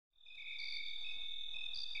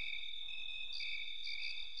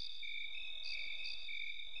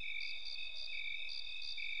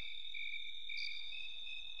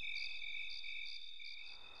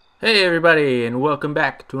Hey everybody, and welcome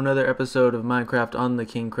back to another episode of Minecraft on the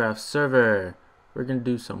KingKraft server. We're gonna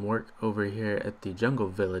do some work over here at the jungle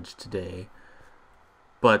village today.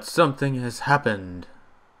 But something has happened.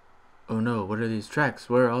 Oh no, what are these tracks?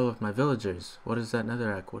 Where are all of my villagers? What is that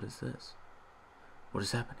netherrack? What is this? What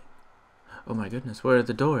is happening? Oh my goodness, where are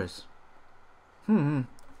the doors? I'll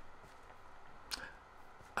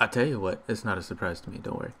tell you what, it's not a surprise to me,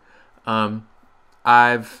 don't worry.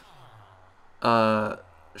 I've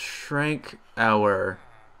shrank our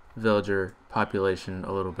villager population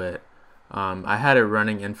a little bit. I had it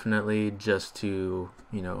running infinitely just to,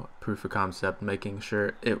 proof of concept, making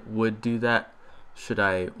sure it would do that should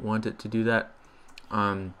I want it to do that.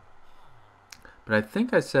 But I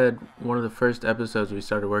think I said one of the first episodes we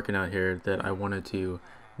started working out here that I wanted to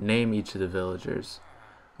name each of the villagers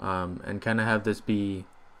and kind of have this be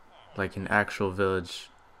like an actual village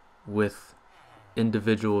with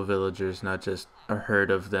individual villagers, not just a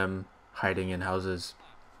herd of them hiding in houses.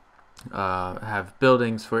 Have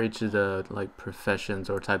buildings for each of the like professions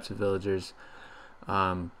or types of villagers.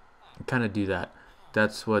 Kind of do that.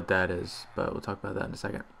 That's what that is, but we'll talk about that in a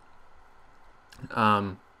second.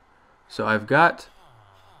 So I've got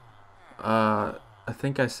I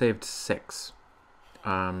think I saved 6.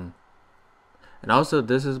 And also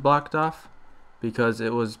this is blocked off because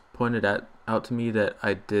it was pointed out to me that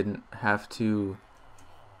I didn't have to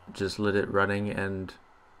just let it running and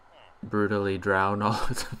brutally drown all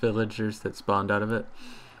of the villagers that spawned out of it.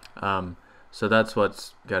 So that's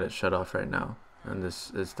what's got it shut off right now. And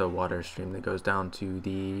this is the water stream that goes down to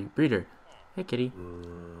the breeder. Hey kitty.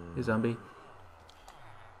 Hey zombie.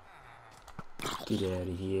 Get out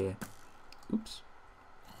of here. Oops.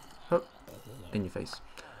 Oh, in your face.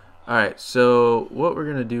 Alright, so what we're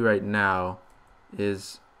going to do right now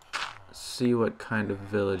is see what kind of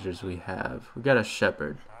villagers we have. We got a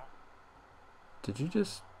shepherd. Did you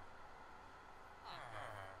just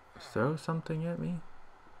throw something at me?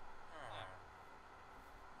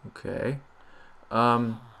 Okay.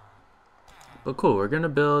 But cool, we're gonna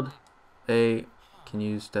build a... Can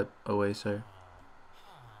you step away, sir?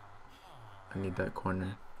 I need that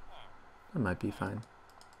corner. That might be fine.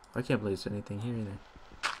 I can't believe there's anything here either.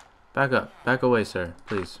 Back up. Back away, sir.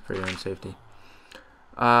 Please, for your own safety.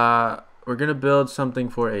 We're gonna build something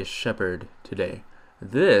for a shepherd today.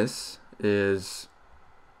 This is...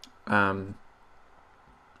 let's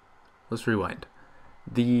rewind.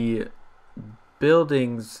 The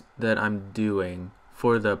buildings that I'm doing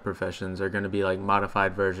for the professions are going to be like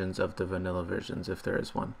modified versions of the vanilla versions, if there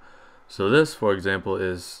is one. So this, for example,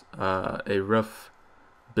 is a rough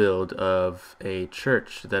build of a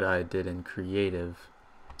church that I did in creative.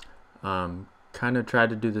 Kind of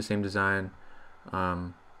tried to do the same design.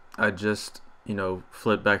 I just,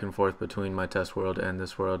 flipped back and forth between my test world and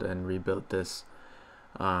this world and rebuilt this.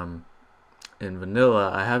 In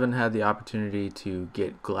vanilla, I haven't had the opportunity to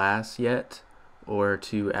get glass yet or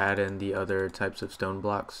to add in the other types of stone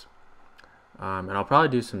blocks. And I'll probably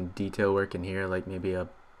do some detail work in here, like maybe a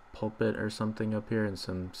pulpit or something up here and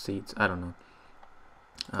some seats. I don't know.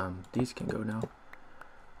 These can go now.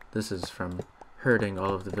 This is from herding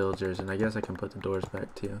all of the villagers, and I guess I can put the doors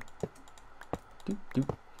back too. Doop,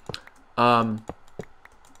 doop.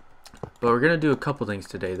 But we're going to do a couple things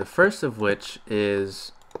today. The first of which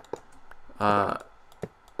is... a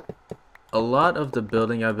lot of the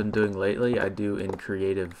building I've been doing lately, I do in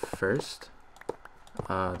creative first.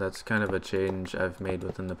 That's kind of a change I've made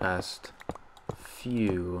within the past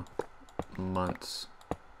few months.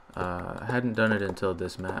 I hadn't done it until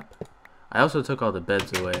this map. I also took all the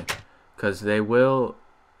beds away because they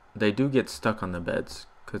do get stuck on the beds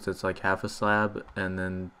because it's like half a slab and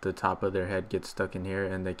then the top of their head gets stuck in here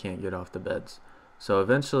and they can't get off the beds. So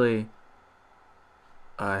eventually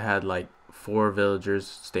I had like 4 villagers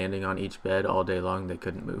standing on each bed all day long. They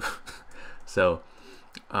couldn't move. So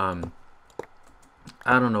I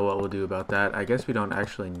don't know what we'll do about that. I guess we don't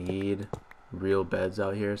actually need real beds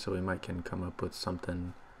out here, so we might can come up with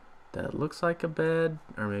something that looks like a bed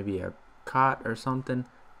or maybe a cot or something.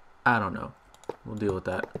 I don't know. We'll deal with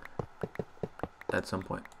that at some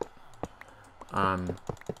point.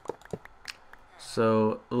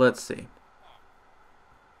 So let's see.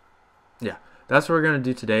 Yeah. That's what we're going to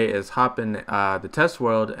do today is hop in the test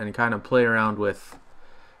world and kind of play around with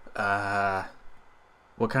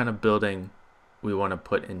what kind of building we want to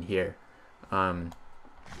put in here. And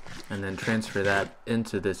then transfer that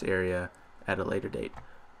into this area at a later date.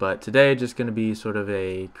 But today just going to be sort of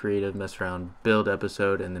a creative mess around build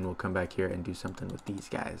episode, and then we'll come back here and do something with these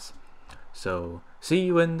guys. So see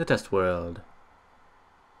you in the test world.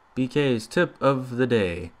 BK's tip of the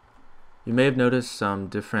day. You may have noticed some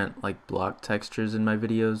different like block textures in my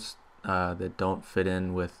videos that don't fit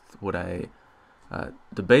in with what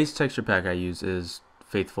the base texture pack I use is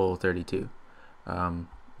Faithful 32,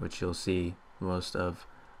 which you'll see most of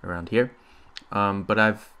around here. But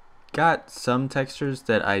I've got some textures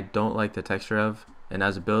that I don't like the texture of, and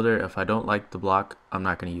as a builder, if I don't like the block, I'm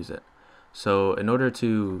not going to use it. So in order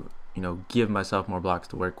to, give myself more blocks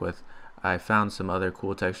to work with, I found some other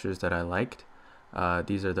cool textures that I liked.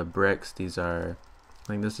 These are the bricks. These are, I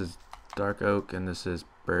think this is dark oak and this is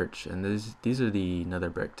birch, and these are the nether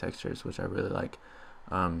brick textures, which I really like.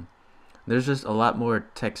 There's just a lot more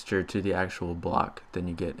texture to the actual block than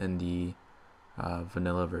you get in the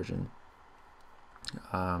vanilla version.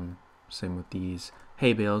 Same with these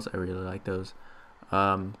hay bales. I really like those.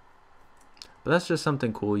 But that's just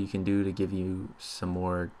something cool you can do to give you some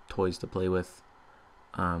more toys to play with.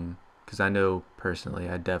 Because I know personally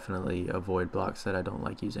I definitely avoid blocks that I don't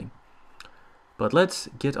like using. But let's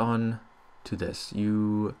get on to this.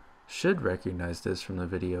 You should recognize this from the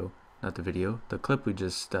video, not the video, the clip we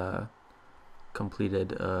just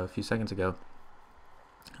completed a few seconds ago.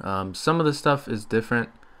 Some of the stuff is different,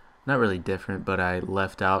 not really different, but I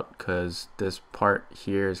left out because this part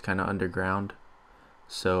here is kind of underground,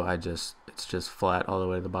 so it's just flat all the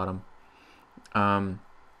way to the bottom. There's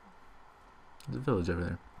a village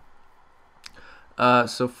over there.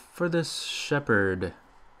 So for this shepherd,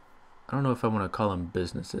 I don't know if I want to call them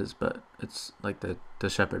businesses, but it's like the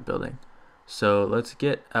shepherd building. So let's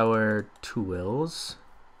get our tools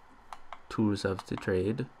of the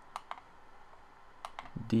trade.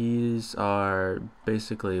 These are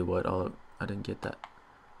basically what I didn't get that.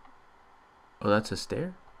 Oh, that's a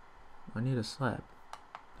stair? I need a slab.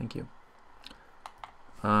 Thank you.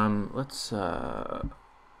 Let's what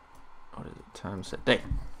is it? Time set day.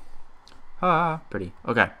 Pretty.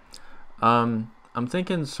 Okay. I'm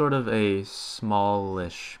thinking sort of a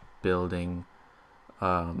smallish building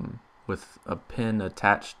with a pin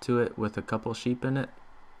attached to it with a couple sheep in it.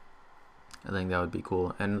 I think that would be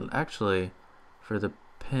cool. And actually, for the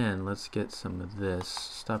pin, let's get some of this.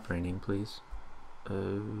 Stop raining, please.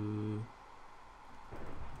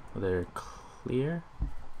 They're clear?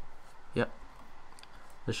 Yep.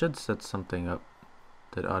 I should set something up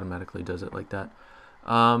that automatically does it like that.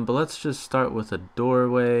 But let's just start with a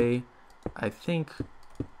doorway. I think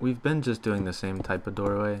we've been just doing the same type of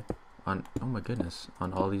doorway on, oh my goodness,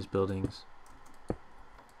 on all these buildings.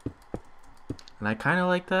 And I kind of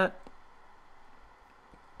like that.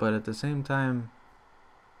 But at the same time,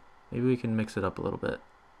 maybe we can mix it up a little bit.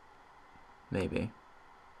 Maybe.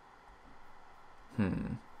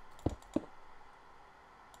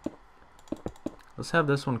 Let's have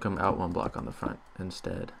this one come out one block on the front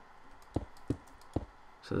instead.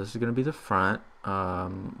 So this is going to be the front.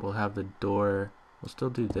 We'll have the door, we'll still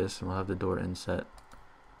do this, and we'll have the door inset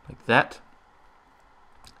like that.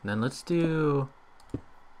 And then let's do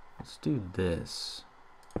this.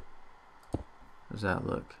 How does that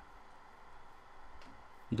look?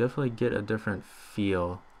 You definitely get a different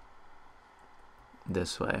feel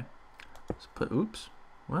this way. Let's put, oops,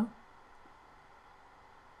 well,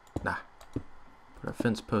 put our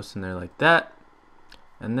fence post in there like that.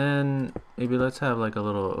 And then maybe let's have like a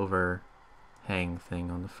little overhang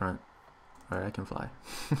thing on the front. Alright, I can fly.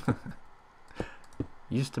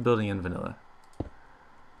 Used to building in vanilla.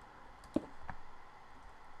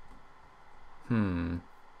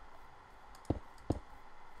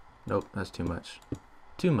 Nope, that's too much.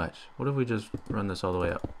 Too much. What if we just run this all the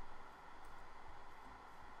way up?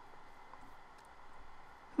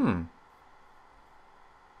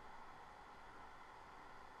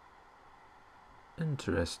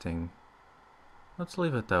 Interesting. Let's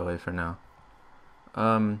leave it that way for now.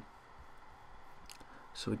 So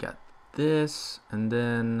we got this, and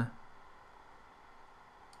then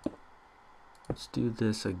let's do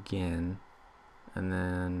this again, and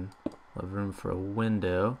then we'll have room for a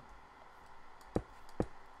window.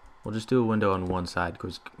 We'll just do a window on one side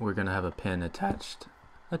because we're gonna have a pin attached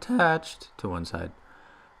to one side.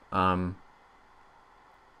 How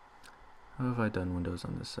have I done windows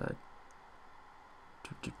on this side?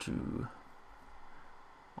 I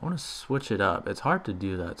want to switch it up. It's hard to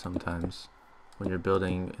do that sometimes when you're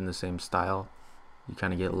building in the same style. You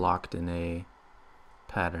kind of get locked in a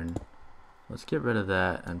pattern. Let's get rid of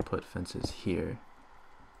that and put fences here.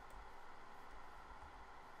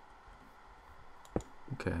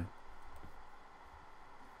 Okay.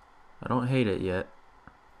 I don't hate it yet.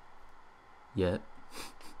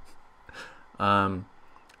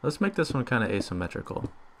 Let's make this one kind of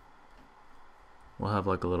asymmetrical. We'll have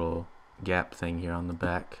like a little gap thing here on the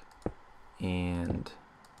back and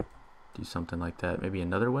do something like that. Maybe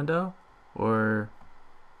another window? Or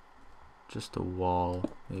just a wall,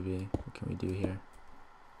 maybe. What can we do here?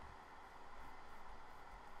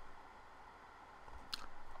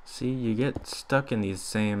 See, you get stuck in these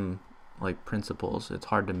same like principles. It's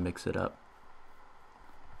hard to mix it up.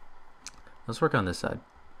 Let's work on this side.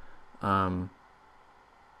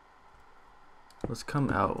 Let's come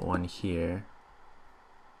out one here,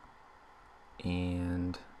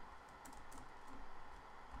 and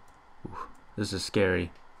this is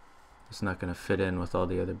scary. It's not going to fit in with all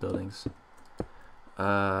the other buildings.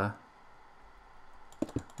 What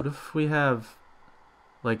if we have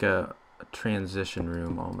like a transition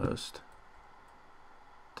room almost,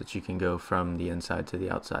 that you can go from the inside to the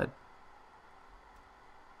outside?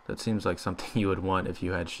 That seems like something you would want if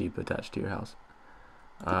you had sheep attached to your house.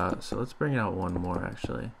 So let's bring out one more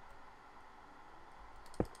actually.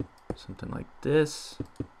 Something like this.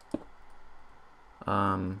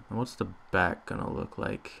 And what's the back gonna look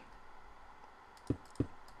like?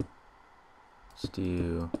 Let's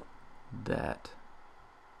do that.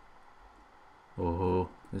 Oh,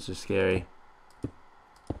 this is scary.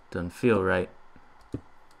 Doesn't feel right.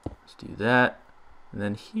 Let's do that. And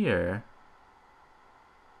then here.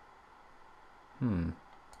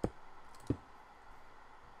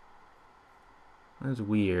 That's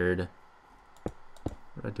weird.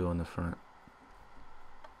 What do I do on the front?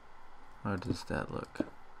 How does that look?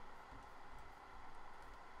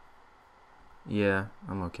 Yeah,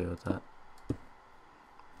 I'm okay with that.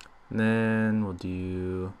 And then we'll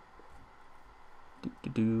do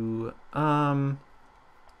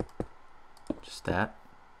just that,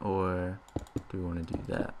 or do we want to do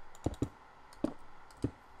that?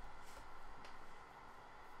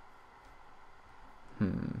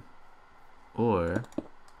 Or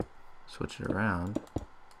switch it around.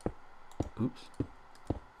 Oops.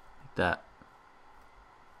 Like that.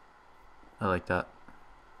 I like that.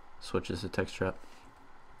 Switches the texture up.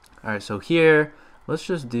 Alright, so here, let's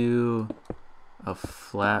just do a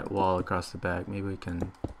flat wall across the back. Maybe we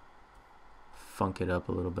can funk it up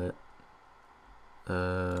a little bit.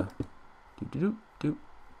 Do.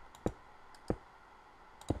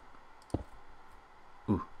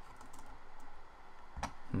 Ooh.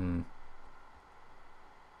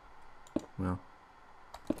 Well,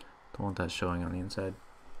 don't want that showing on the inside.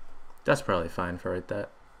 That's probably fine for right that.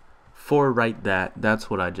 For right that. That's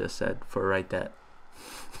what I just said. For right that.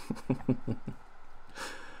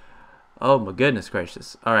 Oh my goodness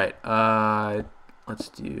gracious. Alright, let's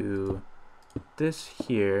do this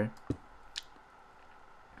here.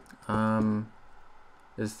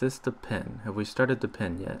 Is this the pin? Have we started the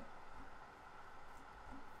pin yet?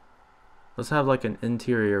 Let's have like an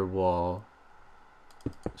interior wall,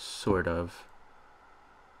 sort of.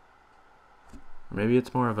 Maybe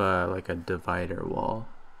it's more of a like a divider wall.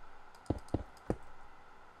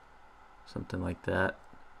 Something like that.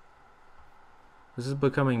 This is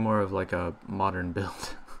becoming more of like a modern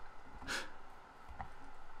build.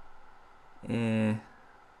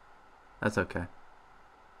 That's okay.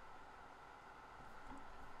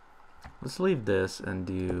 Let's leave this and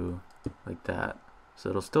do like that. So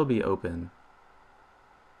it'll still be open.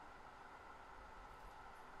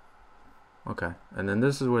 Okay, and then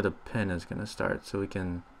this is where the pin is gonna start. So we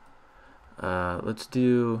can, let's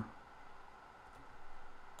do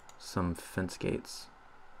some fence gates,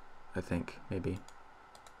 I think, maybe.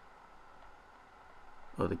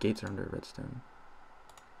 Oh, the gates are under redstone.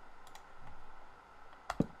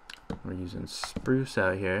 We're using spruce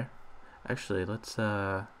out here. Actually, let's,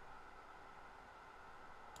 no,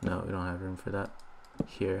 we don't have room for that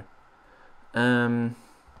here.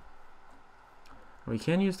 We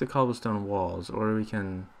can use the cobblestone walls, or we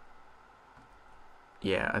can,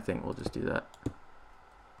 yeah, I think we'll just do that.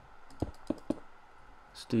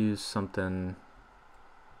 Let's do something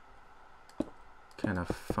kind of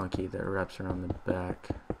funky that wraps around the back.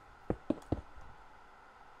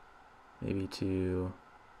 Maybe to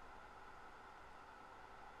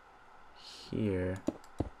here.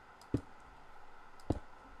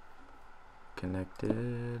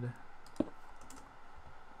 Connected.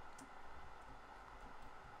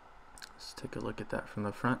 Let's take a look at that from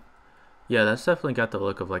the front. Yeah, that's definitely got the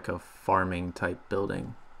look of like a farming type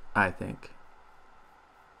building, I think.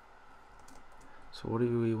 So what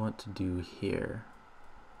do we want to do here?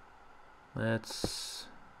 Let's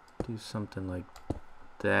do something like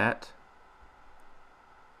that.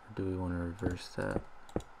 Or do we want to reverse that?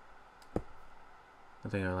 I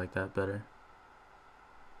think I like that better.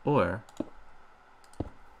 Or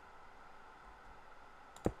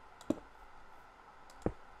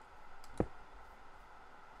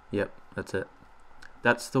yep, that's it.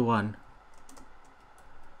 That's the one.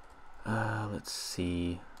 Let's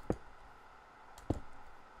see.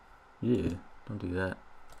 Yeah, don't do that.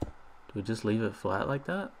 Do we just leave it flat like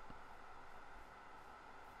that?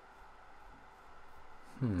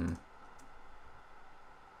 Let's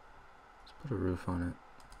put a roof on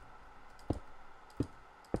it.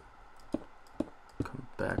 Come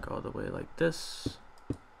back all the way like this.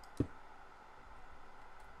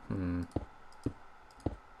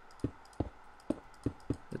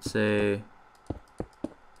 It's a...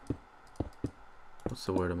 what's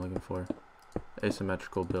the word I'm looking for?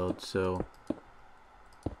 Asymmetrical build, so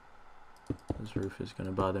this roof is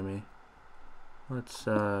gonna bother me. Let's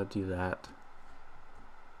do that.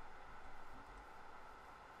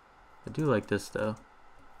 I do like this though.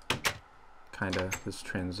 Kinda, this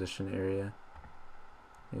transition area.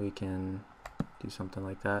 Maybe we can do something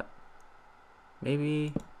like that.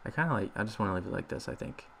 Maybe, I just wanna leave it like this, I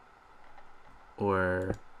think.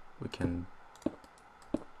 Or we can,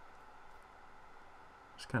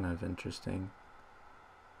 it's kind of interesting.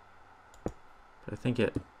 But I think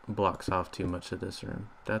it blocks off too much of this room.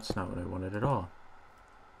 That's not what I wanted at all.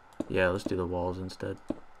 Yeah, let's do the walls instead.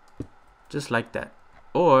 Just like that.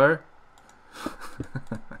 Or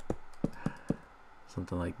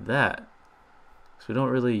something like that. So we don't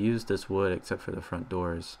really use this wood except for the front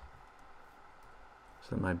doors.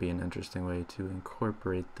 So that might be an interesting way to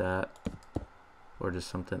incorporate that. Or just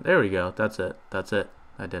something. There we go. That's it. That's it.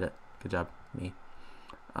 I did it. Good job, me.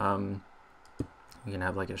 We can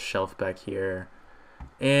have like a shelf back here.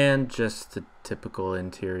 And just the typical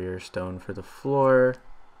interior stone for the floor.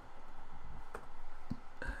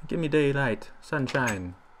 Give me daylight.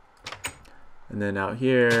 Sunshine. And then out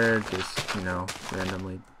here, just, you know,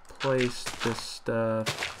 randomly place this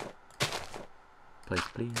stuff. Place,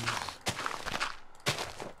 please.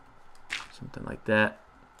 Something like that.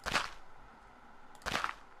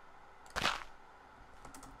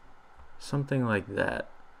 Something like that.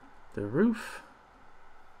 The roof.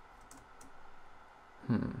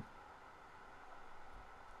 You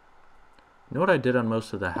know what I did on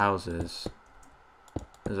most of the houses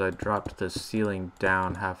is I dropped the ceiling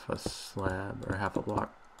down half a slab or half a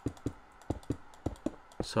block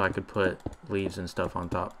so I could put leaves and stuff on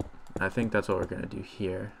top. I think that's what we're gonna do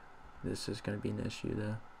here. This is gonna be an issue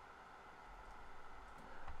though.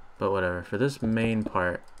 But whatever. For this main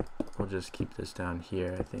part, we'll just keep this down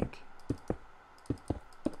here, I think.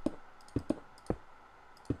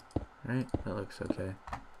 Right, that looks okay.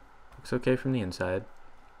 Looks okay from the inside.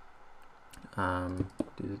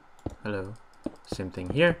 Hello. Same thing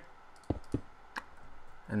here.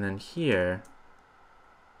 And then here,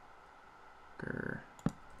 if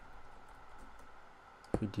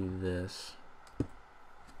we do this,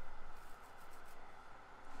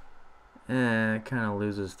 it kind of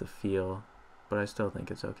loses the feel, but I still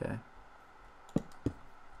think it's okay.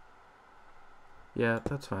 Yeah,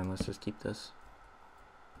 that's fine. Let's just keep this.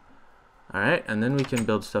 Alright, and then we can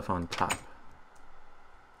build stuff on top.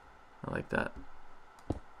 I like that.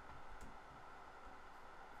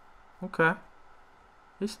 Okay.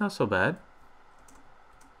 It's not so bad.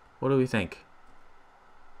 What do we think?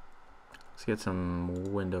 Let's get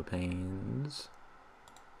some window panes.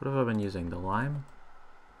 What have I been using? The lime?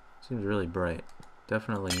 Seems really bright.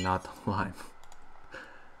 Definitely not the lime.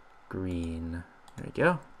 Green. There we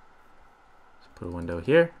go. Let's put a window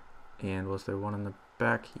here. And was there one in the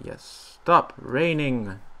back? Yes. Stop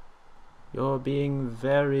raining! You're being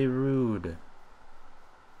very rude.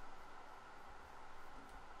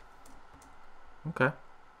 Okay.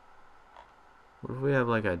 What if we have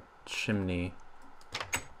like a chimney?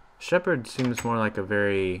 Shepherd seems more like a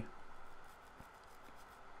very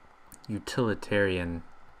utilitarian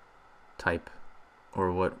type,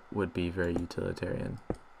 or what would be very utilitarian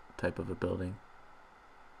type of a building.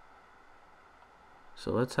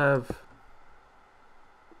 So let's have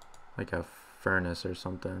like a furnace or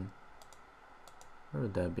something. Where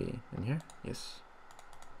would that be? In here? Yes.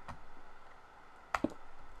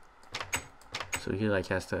 So he like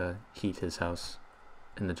has to heat his house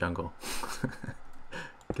in the jungle.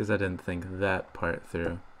 Because I didn't think that part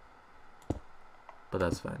through. But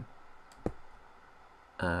that's fine.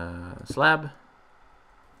 Slab.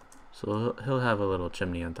 So he'll have a little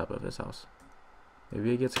chimney on top of his house.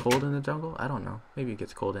 Maybe it gets cold in the jungle? I don't know. Maybe it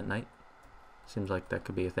gets cold at night. Seems like that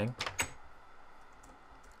could be a thing.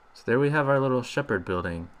 So there we have our little shepherd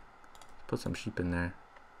building. Put some sheep in there.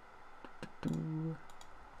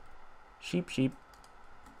 Sheep, sheep.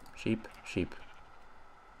 Sheep, sheep.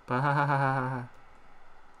 Bah.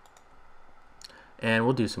 And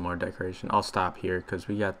we'll do some more decoration. I'll stop here because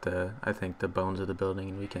we got I think the bones of the building,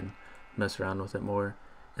 and we can mess around with it more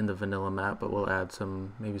in the vanilla map, but we'll add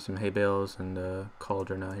maybe some hay bales and a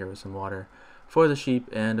cauldron out here with some water for the sheep,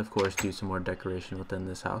 and of course do some more decoration within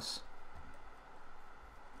this house.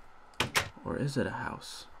 Or is it a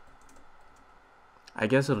house? I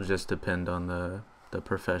guess it'll just depend on the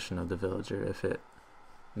profession of the villager, if it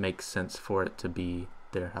makes sense for it to be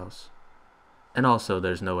their house. And also,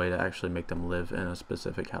 there's no way to actually make them live in a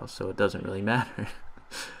specific house, so it doesn't really matter.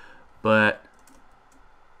 But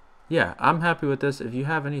yeah, I'm happy with this. If you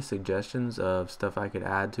have any suggestions of stuff I could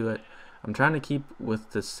add to it, I'm trying to keep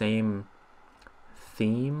with the same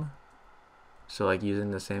theme, so like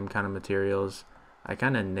using the same kind of materials. I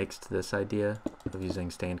kind of nixed this idea of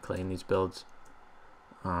using stained clay in these builds.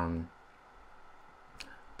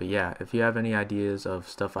 But yeah, if you have any ideas of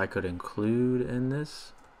stuff I could include in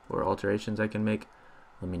this or alterations I can make,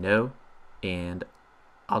 let me know and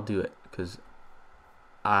I'll do it, because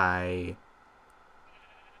I'm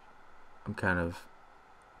kind of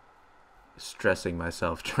stressing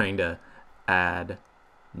myself trying to add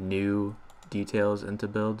new details into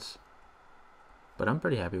builds, but I'm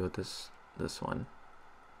pretty happy with this one.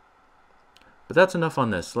 But that's enough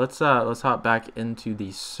on this. Let's hop back into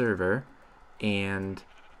the server and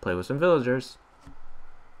play with some villagers.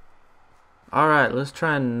 Alright, let's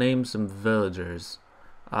try and name some villagers.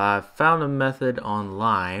 I found a method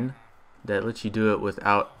online that lets you do it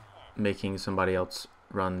without making somebody else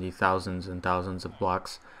run the thousands and thousands of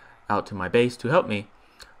blocks out to my base to help me.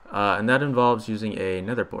 And that involves using a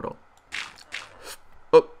nether portal.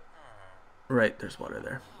 Oh, right, there's water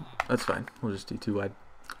there. That's fine. We'll just do 2 wide.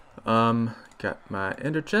 Got my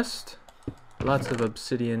ender chest. Lots of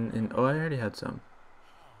obsidian in... Oh, I already had some.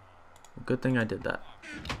 Good thing I did that.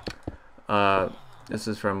 This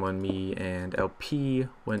is from when me and LP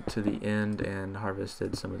went to the end and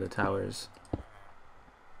harvested some of the towers.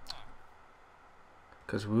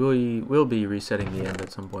 Because we will be resetting the end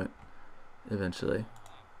at some point eventually.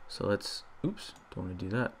 So let's... Oops, don't want to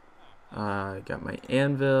do that. I got my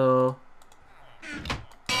anvil.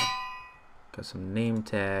 Got some name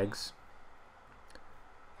tags.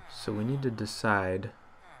 So we need to decide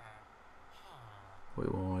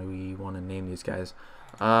what we want to name these guys.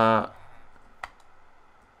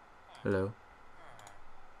 Hello.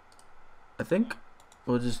 I think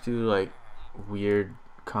we'll just do like weird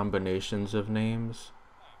combinations of names.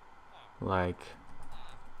 Like,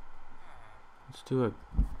 let's do a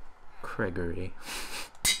Gregory.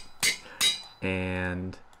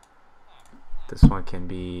 And this one can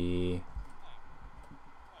be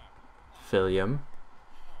Philium.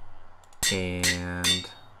 And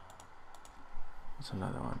what's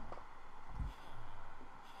another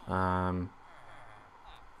one?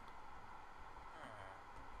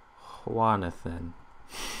 Juanathan.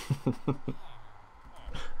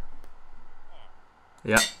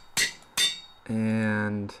 Yep.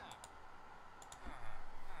 And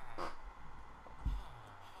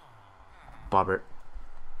Bobbert.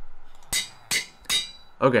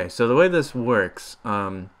 Okay, so the way this works,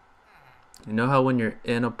 you know how when you're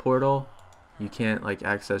in a portal, you can't like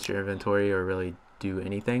access your inventory or really do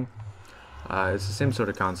anything? It's the same sort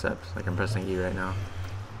of concept. Like I'm pressing E right now.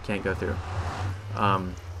 Can't go through.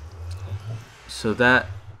 So that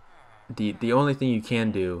the only thing you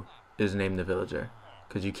can do is name the villager,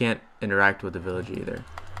 because you can't interact with the villager either.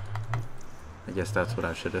 I guess that's what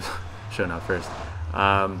I should have shown out first.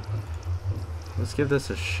 Let's give this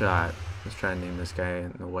a shot. Let's try and name this guy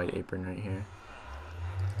in the white apron right here.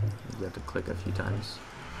 You have to click a few times.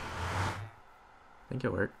 I think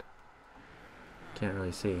it worked. Can't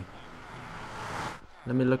really see.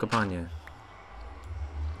 Let me look upon you.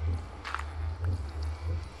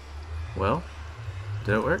 Well,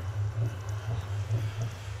 did it work?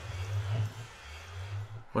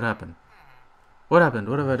 What happened? What happened?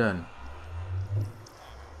 What have I done?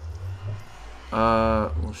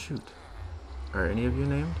 Well shoot. Are any of you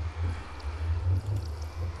named?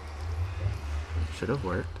 Should have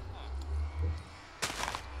worked.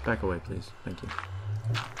 Back away, please. Thank you.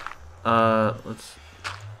 Let's...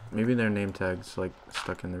 Maybe their name tag's like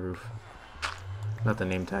stuck in the roof. Not the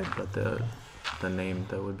name tag, but the name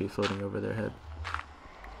that would be floating over their head.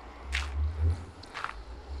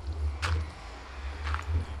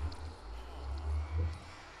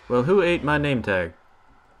 Well, who ate my name tag?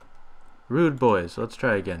 Rude boys. Let's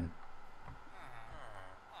try again.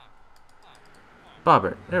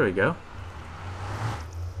 Bobbert. There we go.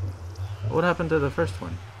 What happened to the first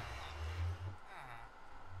one?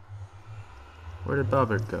 Where did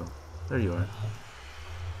Bobbert go? There you are.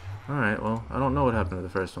 Alright, well, I don't know what happened to the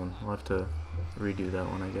first one. We'll have to redo that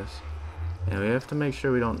one, I guess. And we have to make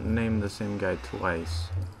sure we don't name the same guy twice.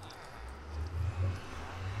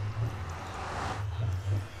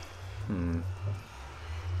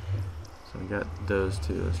 So we got those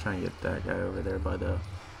two. Let's try and get that guy over there by the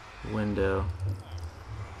window.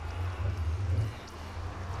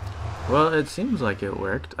 Well, it seems like it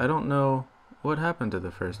worked. I don't know what happened to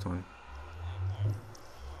the first one.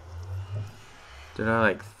 Did I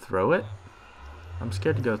like throw it? I'm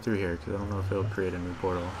scared to go through here because I don't know if it'll create a new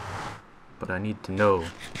portal. But I need to know.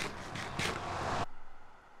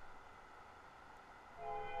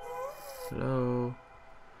 Hello?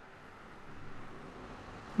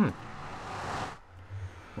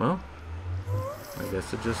 Well, I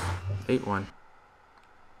guess it just ate one.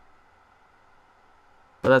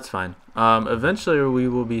 But that's fine. Eventually we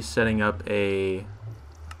will be setting up a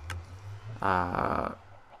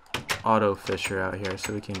auto fisher out here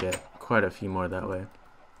so we can get quite a few more that way.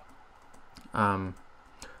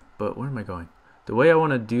 But where am I going? The way I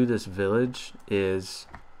want to do this village is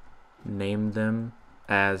name them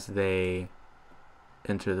as they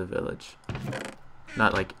enter the village.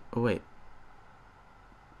 Not like, oh wait.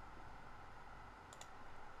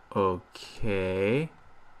 Okay.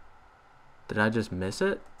 Did I just miss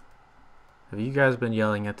it? Have you guys been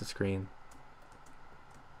yelling at the screen?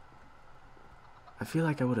 I feel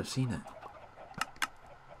like I would have seen it.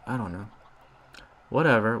 I don't know.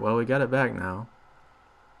 Whatever. Well, we got it back now.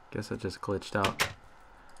 Guess it just glitched out.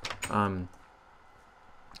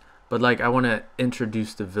 But like, I want to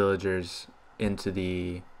introduce the villagers into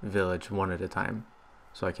the village one at a time,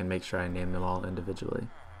 so I can make sure I name them all individually.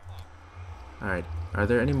 Alright, are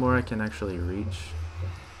there any more I can actually reach?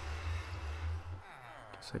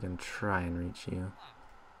 Guess I can try and reach you.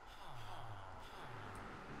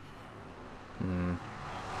 I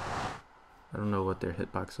don't know what their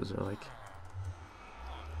hitboxes are like.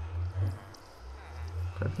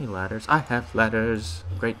 Do I have any ladders? I have ladders!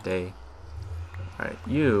 Great day. Alright,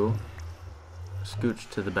 you scooch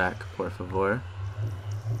to the back, por favor.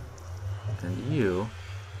 And you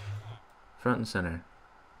front and center.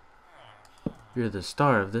 You're the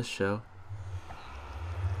star of this show.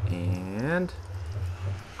 And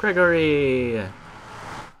Gregory!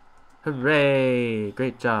 Hooray!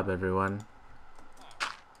 Great job, everyone.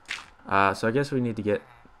 So I guess we need to get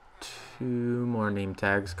 2 more name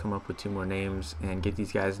tags, come up with 2 more names, and get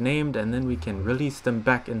these guys named, and then we can release them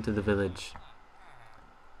back into the village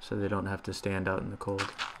so they don't have to stand out in the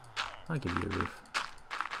cold. I'll give you a roof.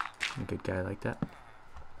 I'm a good guy like that.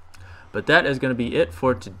 But that is going to be it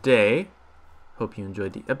for today. Hope you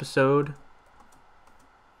enjoyed the episode.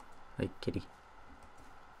 Hey, kitty.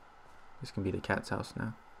 This can be the cat's house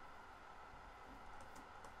now.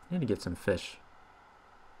 I need to get some fish.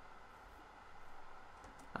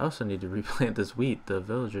 I also need to replant this wheat. The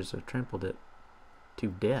villagers have trampled it to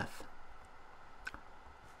death.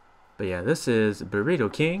 But yeah, this is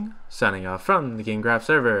Burrito King signing off from the KingKraft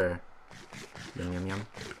server. Yum, yum, yum.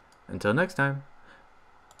 Until next time.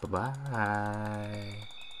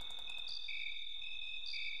 Bye-bye.